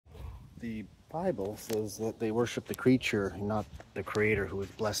The Bible says that they worship the creature, not the Creator, who is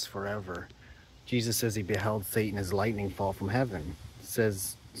blessed forever. Jesus says he beheld Satan as lightning fall from heaven. It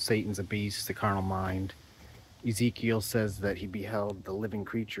says Satan's a beast, the carnal mind. Ezekiel says that he beheld the living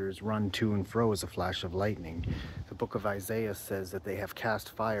creatures run to and fro as a flash of lightning. The book of Isaiah says that they have cast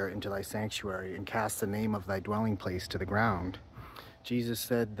fire into thy sanctuary and cast the name of thy dwelling place to the ground. Jesus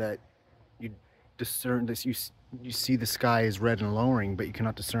said that you discern this, you see the sky is red and lowering, but you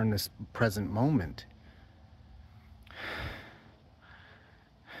cannot discern this present moment.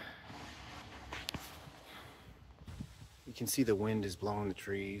 You can see the wind is blowing the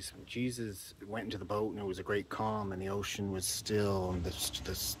trees. Jesus went into the boat and it was a great calm and the ocean was still and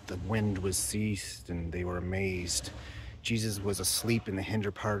the wind was ceased and they were amazed. Jesus was asleep in the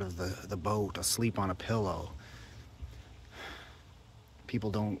hinder part of the boat, asleep on a pillow.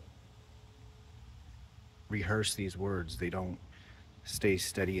 People don't rehearse these words. They don't stay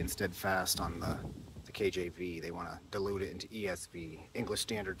steady and steadfast on the KJV. They want to dilute it into ESV, English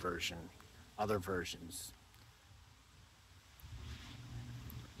Standard Version, other versions.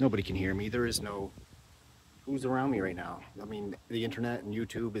 Nobody can hear me. There is no... Who's around me right now? I mean, the internet and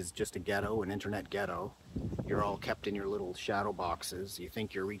YouTube is just a ghetto, an internet ghetto. You're all kept in your little shadow boxes. You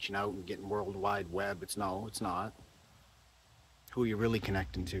think you're reaching out and getting World Wide Web. It's not. Who are you really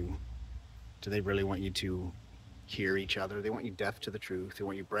connecting to? Do they really want you to hear each other? They want you deaf to the truth. They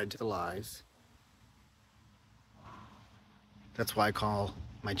want you bred to the lies. That's why I call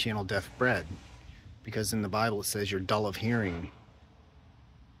my channel Deaf Bread. Because in the Bible it says you're dull of hearing.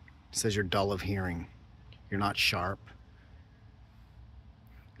 It says you're dull of hearing. You're not sharp.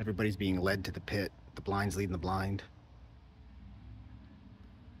 Everybody's being led to the pit. The blind's leading the blind.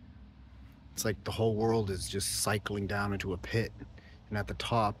 It's like the whole world is just cycling down into a pit. And at the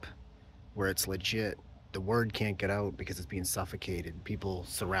top, where it's legit, the word can't get out because it's being suffocated. People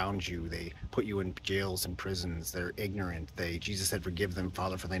surround you. They put you in jails and prisons. They're ignorant. Jesus said, forgive them,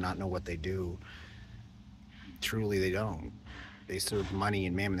 Father, for they not know what they do. Truly, they don't. They serve money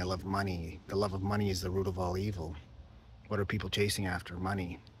and mammon. They love money. The love of money is the root of all evil. What are people chasing after?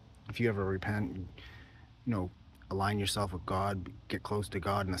 Money. If you ever repent, align yourself with God, get close to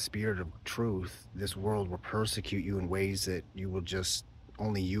God in the spirit of truth, this world will persecute you in ways that you will just,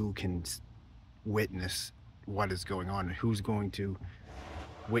 only you can witness what is going on. Who's going to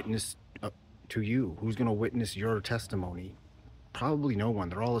witness to you? Who's going to witness your testimony? Probably no one.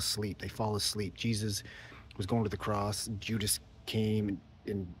 They're all asleep. They fall asleep. Jesus was going to the cross. Judas came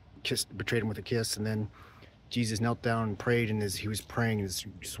and betrayed him with a kiss, and then Jesus knelt down and prayed, and as he was praying, his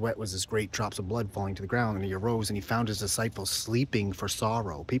sweat was as great drops of blood falling to the ground, and he arose and he found his disciples sleeping for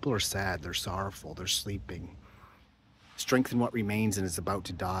sorrow. People are sad, they're sorrowful, they're sleeping. Strengthen what remains and is about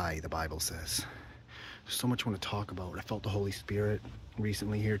to die, the Bible says. There's so much I want to talk about. I felt the Holy Spirit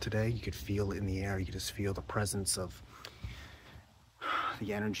recently here today. You could feel it in the air. You could just feel the presence of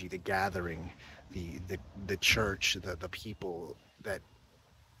the energy, the gathering, the church, the people that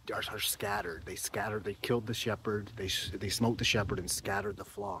are scattered. They killed the shepherd. They smote the shepherd and scattered the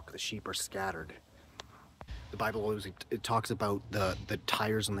flock. The sheep are scattered. The Bible always it talks about the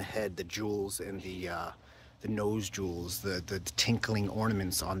tires on the head, the jewels and the nose jewels, the tinkling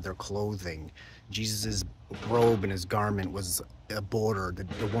ornaments on their clothing. Jesus's robe and his garment was a border.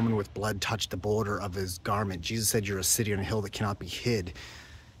 The woman with blood touched the border of his garment. Jesus said, "You're a city on a hill that cannot be hid."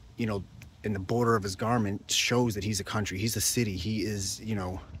 In the border of his garment shows that he's a country. He's a city. He is,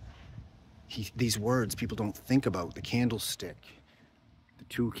 these words people don't think about. The candlestick, the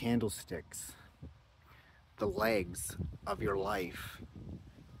two candlesticks, the legs of your life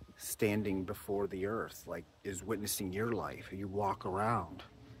standing before the earth, like is witnessing your life. You walk around.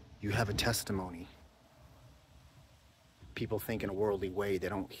 You have a testimony. People think in a worldly way. They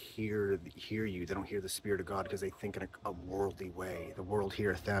don't hear you. They don't hear the Spirit of God because they think in a worldly way. The world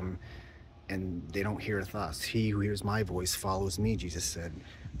heareth them, and they don't heareth us. He who hears my voice follows me, Jesus said.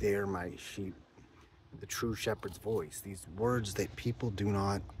 They are my sheep, the true shepherd's voice. These words that people do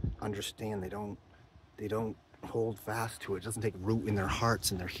not understand, they don't hold fast to it. It doesn't take root in their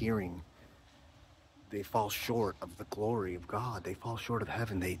hearts and their hearing. They fall short of the glory of God. They fall short of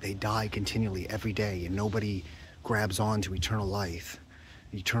heaven. They die continually every day, and nobody grabs on to eternal life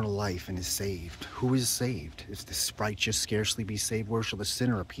and is saved. Who is saved? If the righteous scarcely be saved, where shall the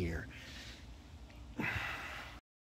sinner appear?